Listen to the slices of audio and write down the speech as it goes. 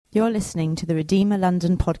You're listening to the Redeemer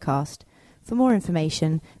London podcast. For more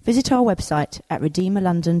information, visit our website at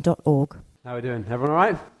redeemerlondon.org. How are we doing? Everyone all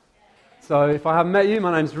right? So if I haven't met you,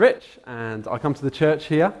 my name's Rich, and I come to the church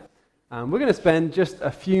here. We're going to spend just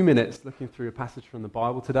a few minutes looking through a passage from the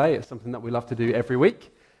Bible today. It's something that we love to do every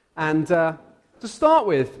week. And to start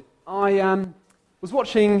with, I was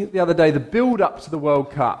watching the other day the build-up to the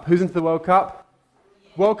World Cup. Who's into the World Cup?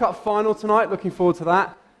 World Cup final tonight, looking forward to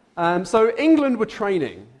that. So England were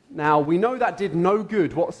training. Now, we know that did no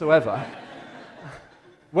good whatsoever.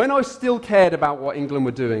 When I still cared about what England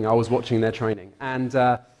were doing, I was watching their training. And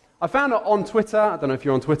I found out on Twitter, I don't know if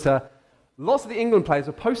you're on Twitter, lots of the England players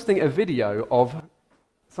were posting a video of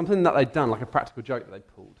something that they'd done, like a practical joke that they'd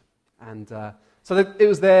pulled. And so it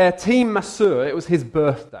was their team masseur, it was his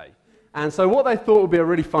birthday. And so what they thought would be a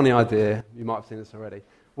really funny idea, you might have seen this already,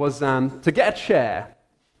 was to get a chair,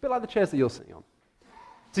 a bit like the chairs that you're sitting on,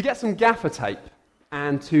 to get some gaffer tape,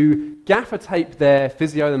 and to gaffer tape their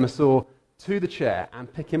physio, the masseur, to the chair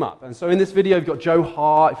and pick him up. And so in this video, you've got Joe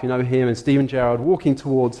Hart, if you know him, and Steven Gerrard walking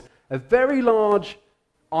towards a very large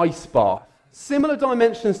ice bath, similar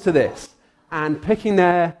dimensions to this, and picking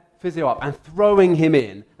their physio up and throwing him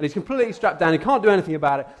in. And he's completely strapped down, he can't do anything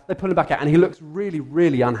about it. They pull him back out, and he looks really,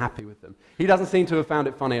 really unhappy with them. He doesn't seem to have found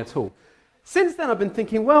it funny at all. Since then, I've been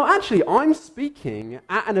thinking, well, actually, I'm speaking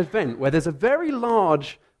at an event where there's a very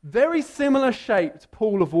large, very similar shaped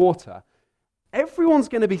pool of water. Everyone's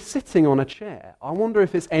going to be sitting on a chair. I wonder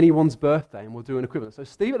if it's anyone's birthday and we'll do an equivalent. So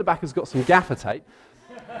Steve at the back has got some gaffer tape.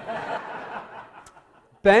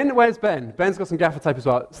 Ben, where's Ben? Ben's got some gaffer tape as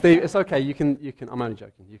well. Steve, it's okay, you can, I'm only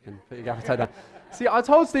joking, you can put your gaffer tape down. See, I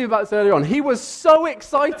told Steve about this earlier on. He was so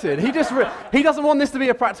excited. He doesn't want this to be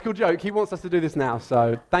a practical joke. He wants us to do this now.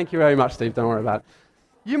 So thank you very much, Steve. Don't worry about it.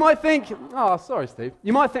 You might think, oh, sorry, Steve.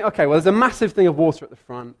 You might think, okay, well, there's a massive thing of water at the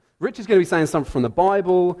front. Rich is going to be saying something from the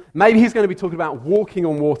Bible. Maybe he's going to be talking about walking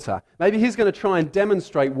on water. Maybe he's going to try and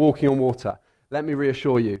demonstrate walking on water. Let me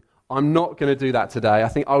reassure you, I'm not going to do that today. I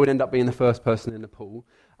think I would end up being the first person in the pool.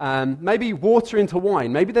 Maybe water into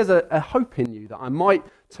wine. Maybe there's a hope in you that I might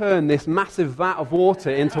turn this massive vat of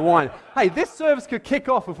water into wine. Hey, this service could kick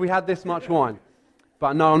off if we had this much wine.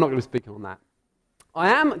 But no, I'm not going to be speaking on that. I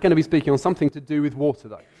am going to be speaking on something to do with water,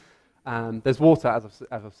 though. There's water, as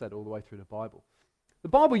I've said, all the way through the Bible. The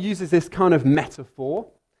Bible uses this kind of metaphor,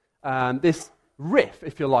 this riff,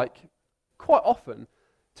 if you like, quite often,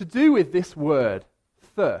 to do with this word,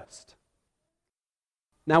 thirst.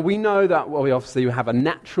 Now, we know that, well, we obviously have a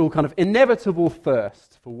natural kind of inevitable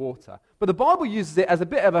thirst for water. But the Bible uses it as a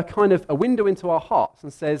bit of a kind of a window into our hearts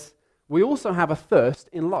and says, we also have a thirst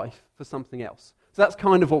in life for something else. So that's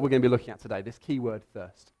kind of what we're going to be looking at today, this key word,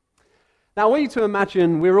 thirst. Now, I want you to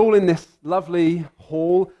imagine we're all in this lovely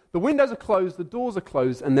hall. The windows are closed, the doors are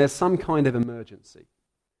closed, and there's some kind of emergency.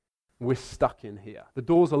 We're stuck in here. The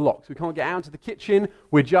doors are locked. We can't get out to the kitchen.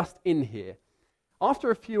 We're just in here.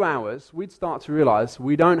 After a few hours, we'd start to realize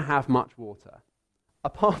we don't have much water,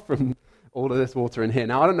 apart from all of this water in here.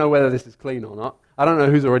 Now, I don't know whether this is clean or not. I don't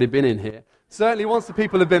know who's already been in here. Certainly, once the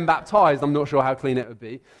people have been baptized, I'm not sure how clean it would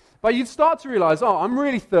be. But you'd start to realize, oh, I'm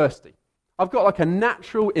really thirsty. I've got like a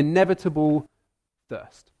natural, inevitable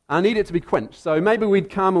thirst. I need it to be quenched. So maybe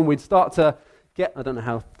we'd come and we'd start to get, I don't know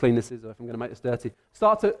how clean this is or if I'm going to make this dirty,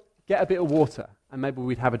 start to get a bit of water and maybe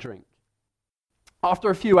we'd have a drink.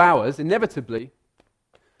 After a few hours, inevitably,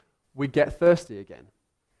 we'd get thirsty again.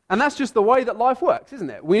 And that's just the way that life works, isn't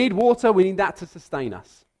it? We need water, we need that to sustain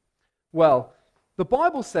us. Well, the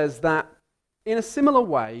Bible says that in a similar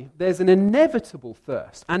way, there's an inevitable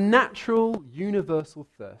thirst, a natural, universal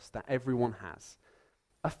thirst that everyone has.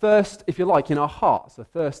 A thirst, if you like, in our hearts, a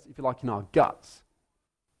thirst, if you like, in our guts.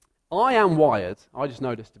 I am wired, I just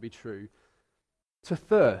know this to be true, to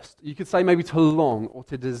thirst. You could say maybe to long or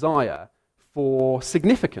to desire for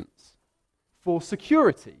significance, for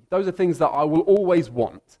security. Those are things that I will always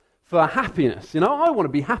want. For happiness, I want to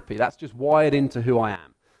be happy. That's just wired into who I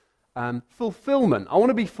am. Fulfillment. I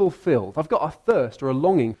want to be fulfilled. I've got a thirst or a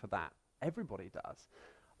longing for that. Everybody does.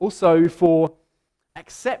 Also for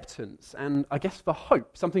acceptance and I guess for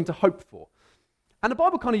hope, something to hope for. And the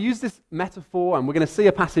Bible kind of uses this metaphor, and we're going to see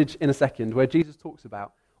a passage in a second where Jesus talks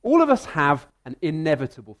about all of us have an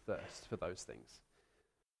inevitable thirst for those things.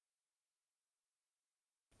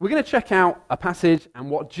 We're going to check out a passage and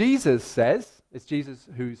what Jesus says, it's Jesus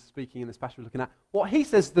who's speaking in this passage we're looking at, what he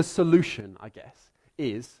says the solution, I guess,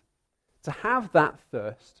 is to have that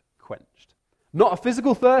thirst quenched. Not a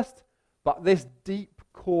physical thirst, but this deep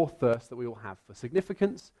core thirst that we all have for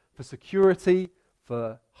significance, for security,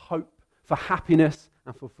 for hope, for happiness,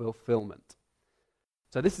 and for fulfillment.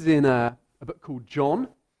 So this is in a book called John.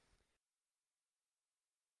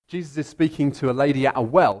 Jesus is speaking to a lady at a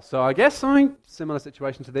well. So I guess something similar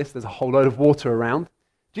situation to this. There's a whole load of water around.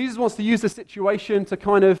 Jesus wants to use the situation to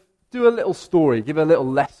kind of do a little story, give a little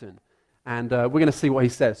lesson. And we're going to see what he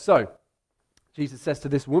says. So Jesus says to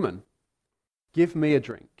this woman, "Give me a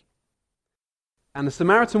drink." And the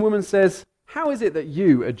Samaritan woman says, "How is it that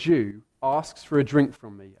you, a Jew, asks for a drink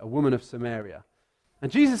from me, a woman of Samaria?"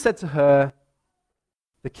 And Jesus said to her,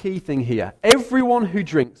 the key thing here, everyone who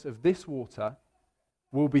drinks of this water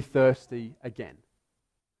will be thirsty again.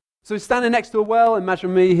 So standing next to a well,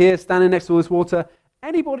 imagine me here standing next to all this water.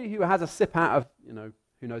 Anybody who has a sip out of,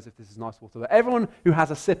 who knows if this is nice water, but everyone who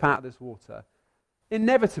has a sip out of this water,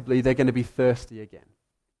 inevitably they're going to be thirsty again.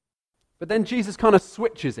 But then Jesus kind of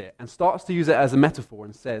switches it and starts to use it as a metaphor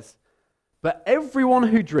and says, "But everyone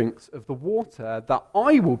who drinks of the water that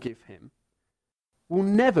I will give him will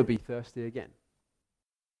never be thirsty again.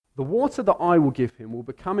 The water that I will give him will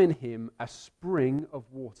become in him a spring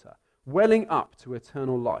of water, welling up to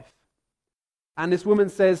eternal life." And this woman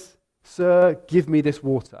says, "Sir, give me this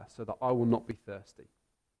water so that I will not be thirsty."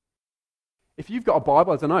 If you've got a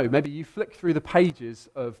Bible, I don't know, maybe you flick through the pages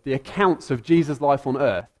of the accounts of Jesus' life on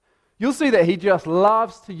earth, you'll see that he just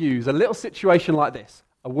loves to use a little situation like this,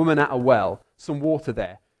 a woman at a well, some water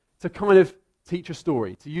there, to kind of teach a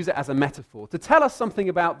story, to use it as a metaphor, to tell us something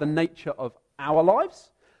about the nature of our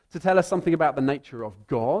lives, to tell us something about the nature of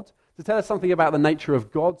God, to tell us something about the nature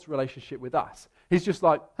of God's relationship with us. He's just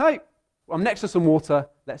like, "Hey, I'm next to some water,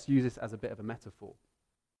 let's use this as a bit of a metaphor."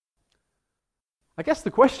 I guess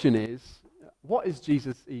the question is, what is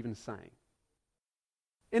Jesus even saying?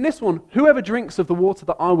 In this one, whoever drinks of the water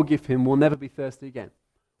that I will give him will never be thirsty again.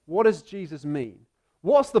 What does Jesus mean?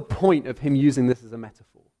 What's the point of him using this as a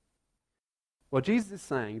metaphor? Well, Jesus is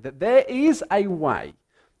saying that there is a way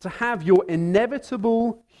to have your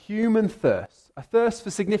inevitable human thirst, a thirst for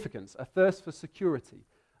significance, a thirst for security,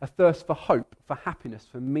 a thirst for hope, for happiness,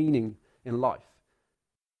 for meaning in life,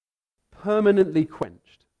 permanently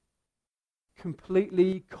quenched,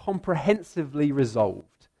 completely, comprehensively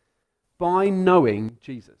resolved by knowing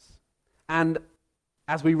Jesus. And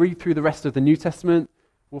as we read through the rest of the New Testament,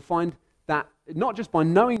 we'll find that not just by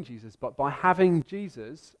knowing Jesus, but by having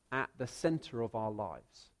Jesus at the center of our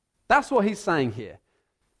lives. That's what he's saying here.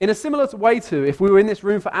 In a similar way to, if we were in this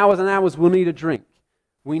room for hours and hours, we'll need a drink.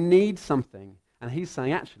 We need something. And he's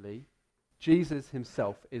saying, actually, Jesus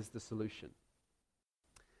himself is the solution.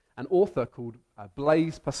 An author called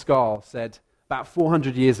Blaise Pascal said about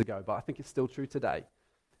 400 years ago, but I think it's still true today,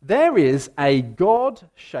 there is a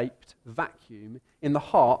God-shaped vacuum in the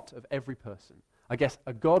heart of every person. I guess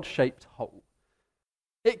a God-shaped hole.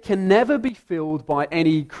 It can never be filled by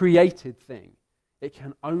any created thing. It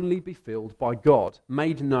can only be filled by God,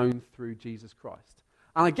 made known through Jesus Christ.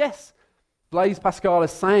 And I guess Blaise Pascal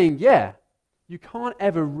is saying, you can't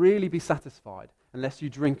ever really be satisfied unless you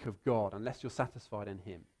drink of God, unless you're satisfied in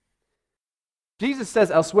him. Jesus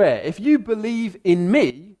says elsewhere, if you believe in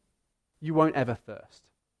me, you won't ever thirst.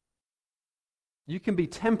 You can be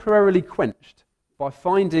temporarily quenched by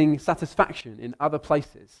finding satisfaction in other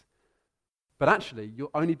places, but actually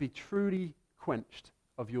you'll only be truly quenched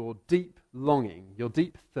of your deep longing, your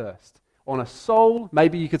deep thirst, on a soul,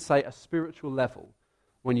 maybe you could say a spiritual level,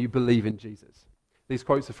 when you believe in Jesus. These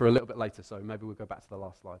quotes are for a little bit later, so maybe we'll go back to the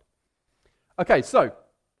last slide. Okay, so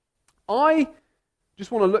I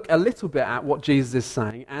just want to look a little bit at what Jesus is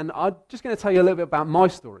saying, and I'm just going to tell you a little bit about my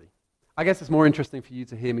story. I guess it's more interesting for you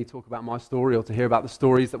to hear me talk about my story or to hear about the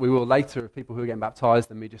stories that we will later of people who are getting baptized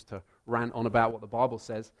than me just to rant on about what the Bible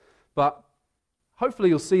says. But hopefully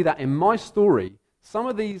you'll see that in my story, some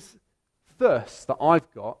of these thirsts that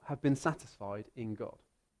I've got have been satisfied in God.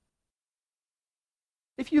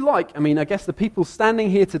 If you like, I guess the people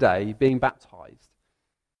standing here today being baptized,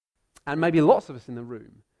 and maybe lots of us in the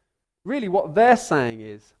room, really what they're saying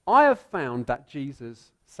is, I have found that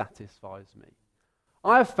Jesus satisfies me.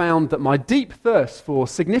 I have found that my deep thirst for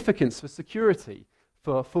significance, for security,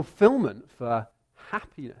 for fulfillment, for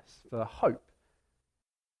happiness, for hope,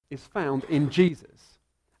 is found in Jesus.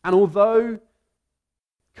 And although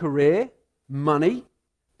career, money,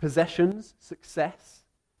 possessions, success,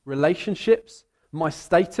 relationships, my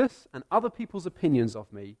status, and other people's opinions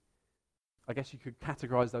of me, I guess you could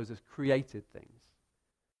categorize those as created things,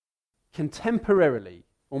 can temporarily,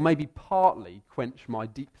 or maybe partly, quench my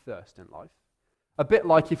deep thirst in life. A bit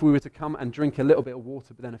like if we were to come and drink a little bit of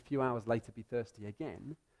water, but then a few hours later be thirsty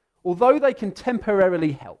again. Although they can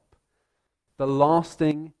temporarily help, the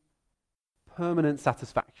lasting, permanent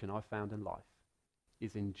satisfaction I've found in life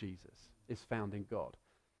is in Jesus, is found in God.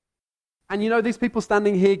 And these people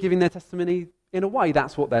standing here giving their testimony, in a way,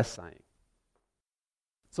 that's what they're saying.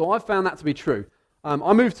 So I've found that to be true.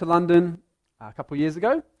 I moved to London a couple of years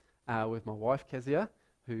ago with my wife, Kezia,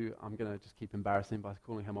 who I'm going to just keep embarrassing by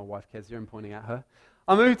calling her my wife, Kezia, and pointing at her.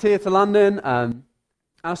 I moved here to London, and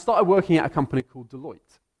I started working at a company called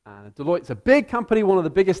Deloitte. Deloitte's a big company, one of the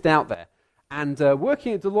biggest out there. And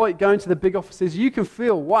working at Deloitte, going to the big offices, you can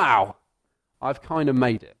feel, wow, I've kind of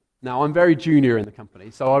made it. Now, I'm very junior in the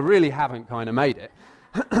company, so I really haven't kind of made it.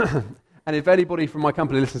 And if anybody from my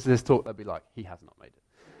company listens to this talk, they'll be like, he has not made it.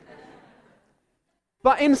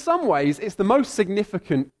 But in some ways, it's the most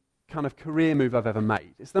significant kind of career move I've ever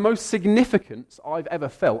made. It's the most significance I've ever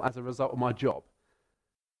felt as a result of my job.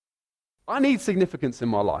 I need significance in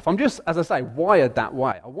my life. I'm just, as I say, wired that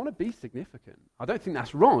way. I want to be significant. I don't think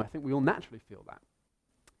that's wrong. I think we all naturally feel that.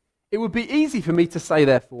 It would be easy for me to say,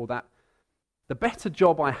 therefore, that the better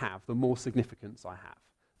job I have, the more significance I have.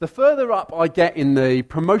 The further up I get in the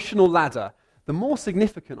promotional ladder, the more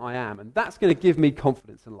significant I am, and that's going to give me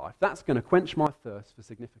confidence in life. That's going to quench my thirst for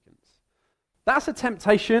significance. That's a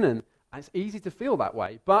temptation, and it's easy to feel that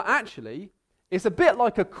way, but actually, it's a bit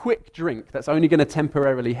like a quick drink that's only going to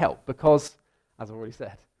temporarily help because, as I've already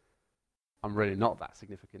said, I'm really not that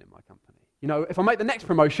significant in my company. You know, if I make the next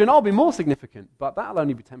promotion, I'll be more significant, but that'll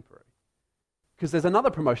only be temporary. Because there's another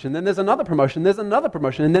promotion, then there's another promotion, there's another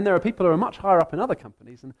promotion, and then there are people who are much higher up in other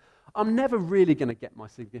companies, and I'm never really going to get my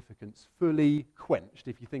significance fully quenched,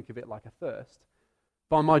 if you think of it like a thirst,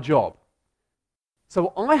 by my job.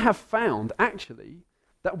 So I have found, actually,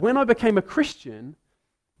 that when I became a Christian,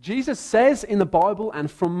 Jesus says in the Bible, and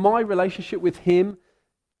from my relationship with him,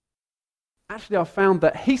 actually I found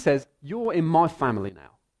that he says, you're in my family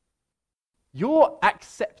now. You're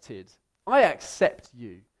accepted. I accept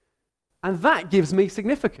you. And that gives me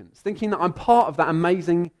significance, thinking that I'm part of that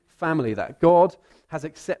amazing family, that God has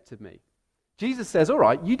accepted me. Jesus says, all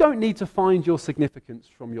right, you don't need to find your significance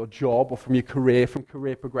from your job or from your career, from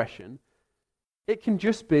career progression. It can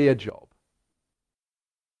just be a job.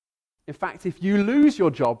 In fact, if you lose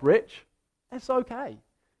your job, Rich, it's okay.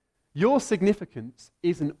 Your significance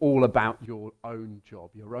isn't all about your own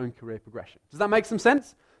job, your own career progression. Does that make some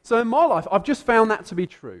sense? So in my life, I've just found that to be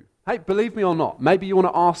true. Hey, believe me or not, maybe you want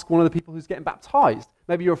to ask one of the people who's getting baptized.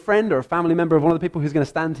 Maybe you're a friend or a family member of one of the people who's going to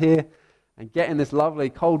stand here and get in this lovely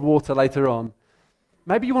cold water later on.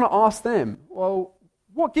 Maybe you want to ask them, well,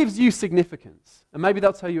 what gives you significance? And maybe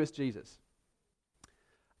they'll tell you it's Jesus.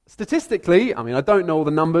 Statistically, I mean, I don't know all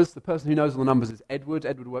the numbers. The person who knows all the numbers is Edward.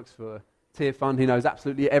 Edward works for Tear Fund. He knows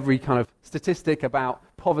absolutely every kind of statistic about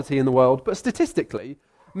poverty in the world. But statistically,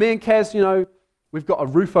 me and Kez, you know, we've got a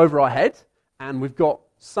roof over our head and we've got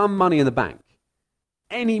some money in the bank.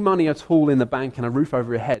 Any money at all in the bank and a roof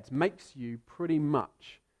over your head makes you pretty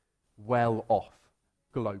much well off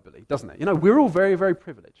globally, doesn't it? You know, we're all very, very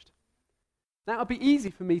privileged. Now, it'd be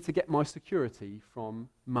easy for me to get my security from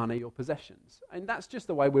money or possessions. And that's just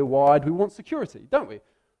the way we're wired. We want security, don't we?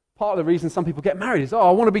 Part of the reason some people get married is,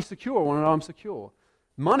 I want to be secure. I want to know I'm secure.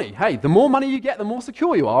 Money. Hey, the more money you get, the more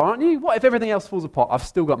secure you are, aren't you? What if everything else falls apart? I've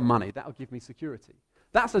still got money. That'll give me security.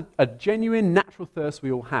 That's a genuine natural thirst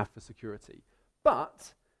we all have for security.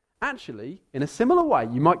 But actually, in a similar way,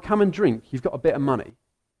 you might come and drink. You've got a bit of money.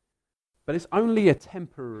 But it's only a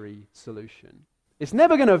temporary solution. It's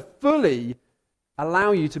never going to fully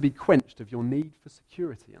allow you to be quenched of your need for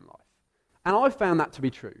security in life. And I've found that to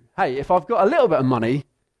be true. Hey, if I've got a little bit of money,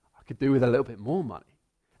 I could do with a little bit more money.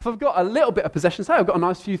 If I've got a little bit of possessions, hey, I've got a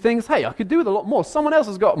nice few things, hey, I could do with a lot more. Someone else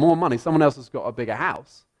has got more money, someone else has got a bigger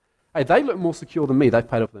house. Hey, they look more secure than me, they've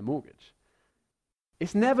paid off their mortgage.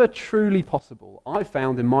 It's never truly possible, I've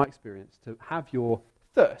found in my experience, to have your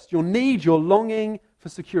thirst, your need, your longing for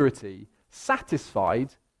security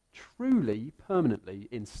satisfied truly, permanently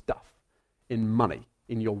in stuff, in money,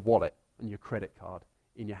 in your wallet, in your credit card,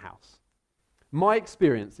 in your house. My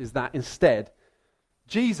experience is that instead,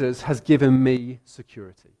 Jesus has given me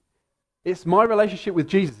security. It's my relationship with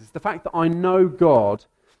Jesus. It's the fact that I know God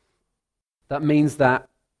that means that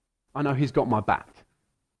I know he's got my back.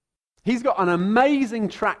 He's got an amazing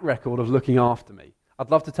track record of looking after me.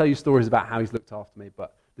 I'd love to tell you stories about how he's looked after me,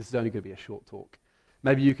 but this is only going to be a short talk.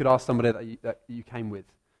 Maybe you could ask somebody that you came with.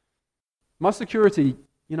 My security,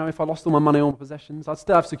 you know, if I lost all my money, all my possessions, I'd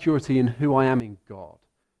still have security in who I am in God,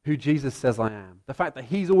 who Jesus says I am. The fact that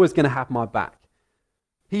he's always going to have my back.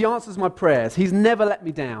 He answers my prayers. He's never let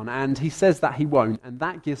me down, and he says that he won't, and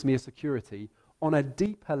that gives me a security on a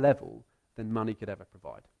deeper level than money could ever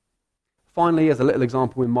provide. Finally, as a little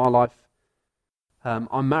example in my life,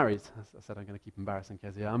 I'm married. As I said, I'm going to keep embarrassing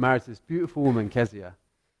Kezia. I'm married to this beautiful woman, Kezia.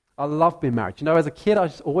 I love being married. You know, as a kid, I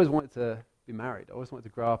just always wanted to be married. I always wanted to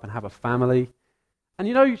grow up and have a family. And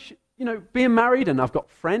you being married, and I've got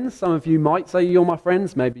friends. Some of you might say you're my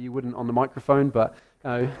friends. Maybe you wouldn't on the microphone, but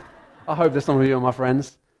I hope that some of you are my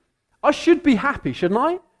friends. I should be happy, shouldn't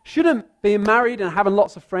I? Shouldn't being married and having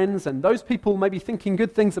lots of friends and those people maybe thinking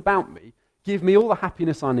good things about me give me all the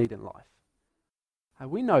happiness I need in life? And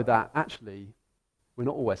we know that actually we're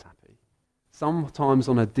not always happy. Sometimes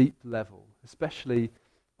on a deep level, especially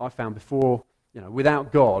I found before,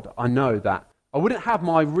 without God, I know that I wouldn't have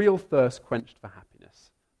my real thirst quenched for happiness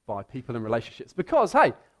by people in relationships. Because,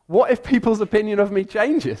 hey, what if people's opinion of me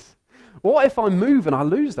changes? What if I move and I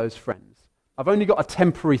lose those friends? I've only got a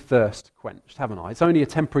temporary thirst quenched, haven't I? It's only a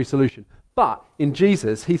temporary solution. But in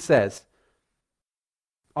Jesus, he says,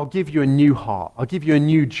 I'll give you a new heart. I'll give you a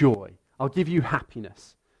new joy. I'll give you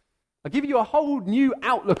happiness. I'll give you a whole new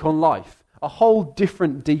outlook on life, a whole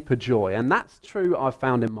different, deeper joy. And that's true I've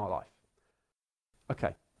found in my life.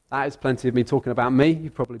 Okay, that is plenty of me talking about me.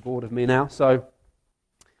 You're probably bored of me now. So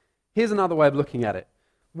here's another way of looking at it.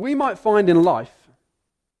 We might find in life,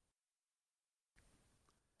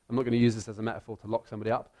 I'm not going to use this as a metaphor to lock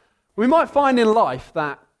somebody up. We might find in life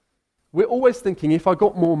that we're always thinking, if I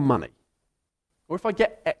got more money, or if I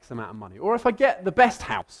get X amount of money, or if I get the best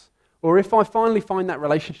house, or if I finally find that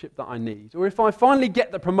relationship that I need, or if I finally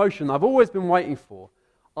get the promotion I've always been waiting for,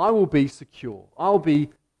 I will be secure. I'll be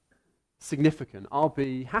significant. I'll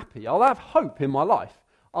be happy. I'll have hope in my life.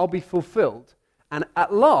 I'll be fulfilled. And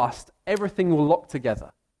at last, everything will lock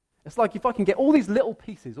together. It's like if I can get all these little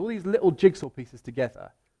pieces, all these little jigsaw pieces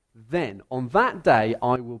together, then on that day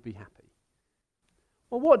I will be happy.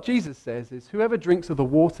 Well, what Jesus says is, whoever drinks of the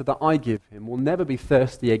water that I give him will never be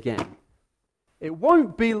thirsty again. It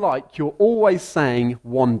won't be like you're always saying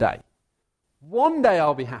one day. One day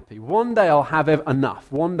I'll be happy. One day I'll have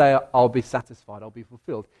enough. One day I'll be satisfied. I'll be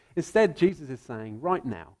fulfilled. Instead, Jesus is saying right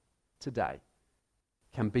now, today,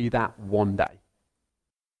 can be that one day.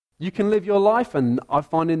 You can live your life, and I'm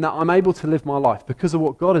finding that I'm able to live my life because of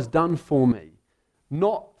what God has done for me.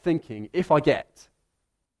 Not thinking, if I get,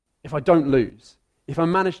 if I don't lose, if I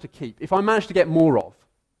manage to keep, if I manage to get more of,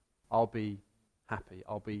 I'll be happy.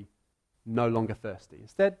 I'll be no longer thirsty.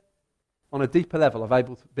 Instead, on a deeper level, I've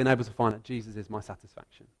been able to find that Jesus is my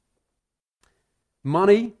satisfaction.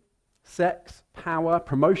 Money, sex, power,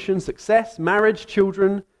 promotion, success, marriage,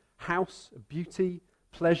 children, house, beauty,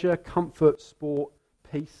 pleasure, comfort, sport,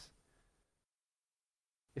 peace.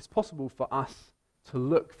 It's possible for us to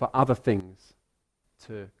look for other things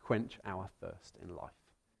to quench our thirst in life.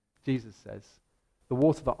 Jesus says, the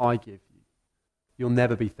water that I give you, you'll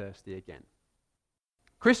never be thirsty again.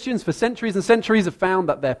 Christians for centuries and centuries have found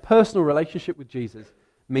that their personal relationship with Jesus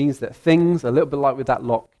means that things, a little bit like with that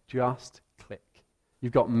lock, just click.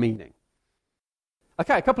 You've got meaning.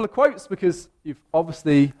 Okay, a couple of quotes because you've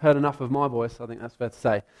obviously heard enough of my voice, I think that's fair to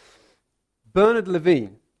say. Bernard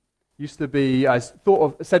Levine used to be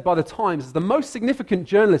said by the Times as the most significant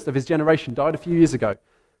journalist of his generation, died a few years ago,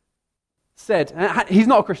 said, he's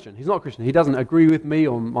not a Christian, he doesn't agree with me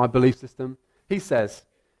on my belief system. He says,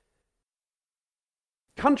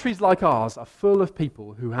 countries like ours are full of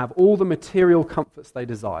people who have all the material comforts they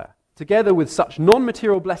desire, together with such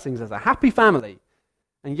non-material blessings as a happy family,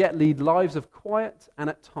 and yet lead lives of quiet and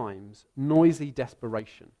at times noisy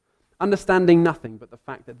desperation, understanding nothing but the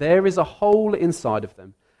fact that there is a hole inside of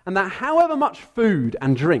them, and that however much food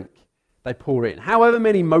and drink they pour in, however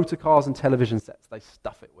many motor cars and television sets they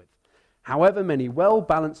stuff it with, however many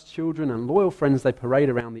well-balanced children and loyal friends they parade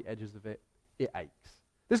around the edges of it, it aches.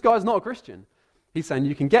 This guy's not a Christian. He's saying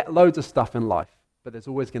you can get loads of stuff in life, but there's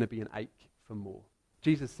always going to be an ache for more.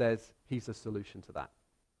 Jesus says he's the solution to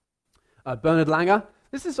that. Bernard Langer.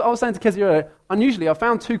 This is what I was saying to Kezia earlier. Unusually, I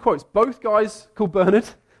found two quotes. Both guys called Bernard.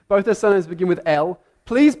 Both their surnames begin with L.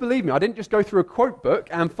 Please believe me, I didn't just go through a quote book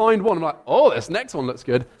and find one. I'm like, oh, this next one looks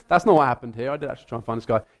good. That's not what happened here. I did actually try and find this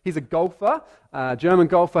guy. He's a golfer, German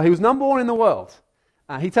golfer. He was number one in the world.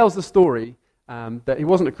 He tells the story that he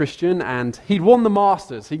wasn't a Christian and he'd won the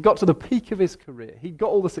Masters. He got to the peak of his career. He'd got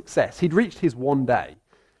all the success. He'd reached his one day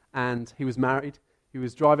and he was married. He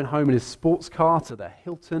was driving home in his sports car to the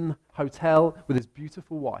Hilton Hotel with his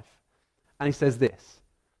beautiful wife. And he says this,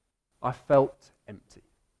 I felt empty.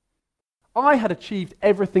 I had achieved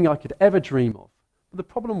everything I could ever dream of, but the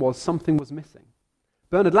problem was something was missing.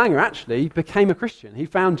 Bernard Langer actually became a Christian. He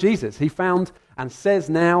found Jesus. He found and says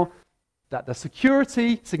now that the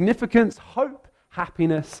security, significance, hope,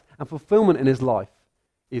 happiness, and fulfillment in his life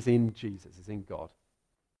is in Jesus, is in God.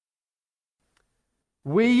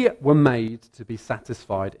 We were made to be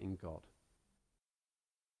satisfied in God.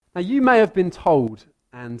 Now, you may have been told,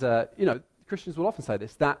 and Christians will often say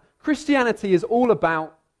this, that Christianity is all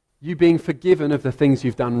about you being forgiven of the things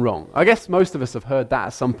you've done wrong. I guess most of us have heard that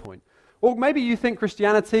at some point. Or maybe you think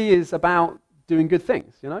Christianity is about doing good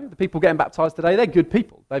things. You know, the people getting baptized today, they're good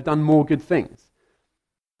people. They've done more good things.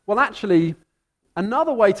 Well, actually,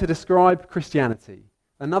 another way to describe Christianity,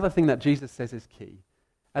 another thing that Jesus says is key,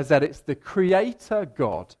 is that it's the Creator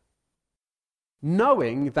God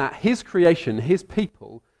knowing that his creation, his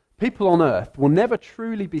people on earth, will never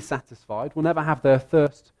truly be satisfied, will never have their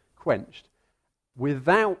thirst quenched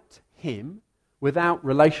without him, without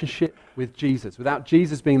relationship with Jesus, without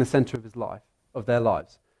Jesus being the center of his life, of their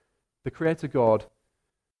lives. The Creator God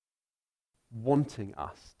wanting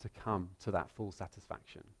us to come to that full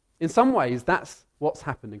satisfaction. In some ways, that's what's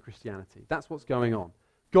happened in Christianity. That's what's going on.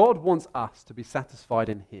 God wants us to be satisfied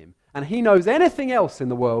in him, and he knows anything else in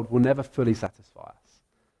the world will never fully satisfy us.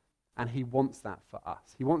 And he wants that for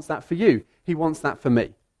us. He wants that for you. He wants that for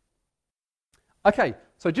me. Okay,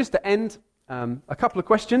 so just to end, a couple of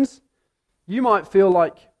questions. You might feel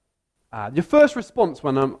like your first response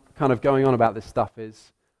when I'm kind of going on about this stuff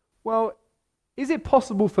is, well, is it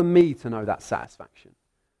possible for me to know that satisfaction?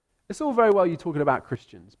 It's all very well you talking about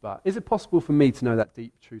Christians, but is it possible for me to know that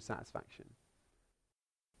deep, true satisfaction?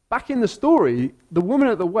 Back in the story, the woman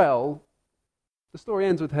at the well, the story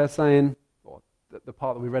ends with her saying, or the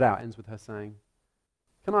part that we read out ends with her saying,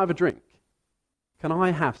 can I have a drink? Can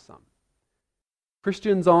I have some?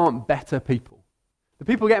 Christians aren't better people. The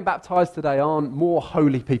people getting baptized today aren't more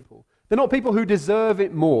holy people. They're not people who deserve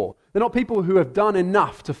it more. They're not people who have done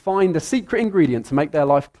enough to find the secret ingredient to make their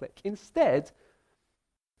life click. Instead,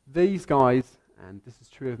 these guys, and this is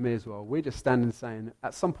true of me as well, we're just standing saying,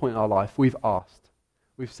 at some point in our life, we've asked.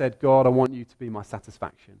 We've said, God, I want you to be my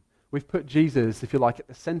satisfaction. We've put Jesus, if you like, at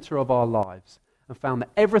the center of our lives and found that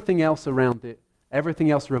everything else around it,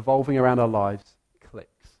 everything else revolving around our lives,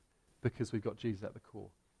 clicks because we've got Jesus at the core,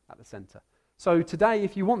 at the center. So today,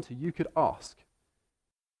 if you want to, you could ask.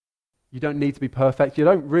 You don't need to be perfect. You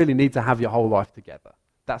don't really need to have your whole life together.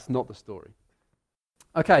 That's not the story.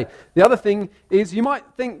 Okay, the other thing is you might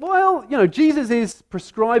think, well, you know, Jesus is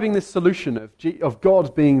prescribing this solution of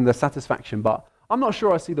God being the satisfaction, but I'm not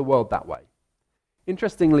sure I see the world that way.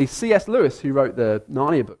 Interestingly, C.S. Lewis, who wrote the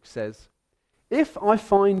Narnia book, says, if I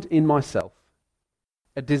find in myself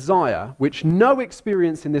a desire which no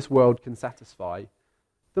experience in this world can satisfy,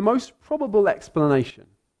 the most probable explanation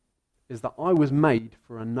is that I was made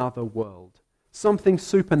for another world, something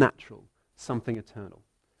supernatural, something eternal.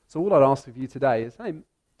 So all I'd ask of you today is, hey,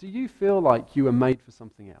 do you feel like you were made for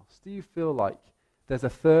something else? Do you feel like there's a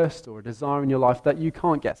thirst or a desire in your life that you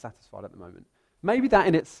can't get satisfied at the moment? Maybe that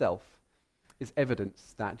in itself is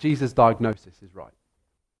evidence that Jesus' diagnosis is right.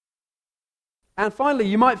 And finally,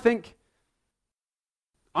 you might think,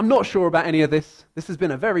 I'm not sure about any of this. This has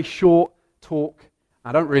been a very short talk.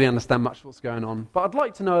 I don't really understand much of what's going on, but I'd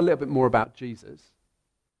like to know a little bit more about Jesus.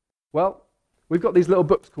 Well, we've got these little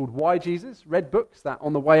books called Why Jesus, red books that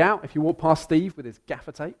on the way out, if you walk past Steve with his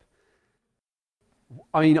gaffer tape,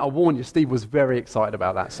 I mean, I warn you, Steve was very excited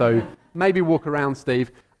about that, so maybe walk around,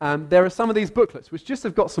 Steve. There are some of these booklets which just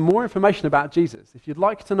have got some more information about Jesus. If you'd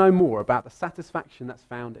like to know more about the satisfaction that's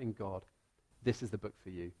found in God, this is the book for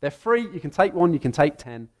you. They're free. You can take one, you can take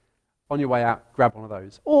 10. On your way out, grab one of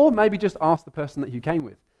those. Or maybe just ask the person that you came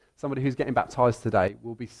with. Somebody who's getting baptized today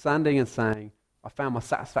will be standing and saying, I found my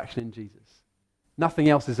satisfaction in Jesus. Nothing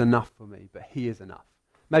else is enough for me, but he is enough.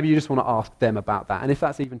 Maybe you just want to ask them about that, and if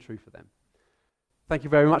that's even true for them. Thank you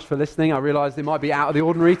very much for listening. I realize it might be out of the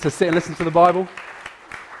ordinary to sit and listen to the Bible.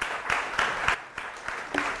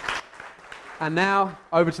 And now,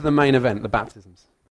 over to the main event, the baptisms.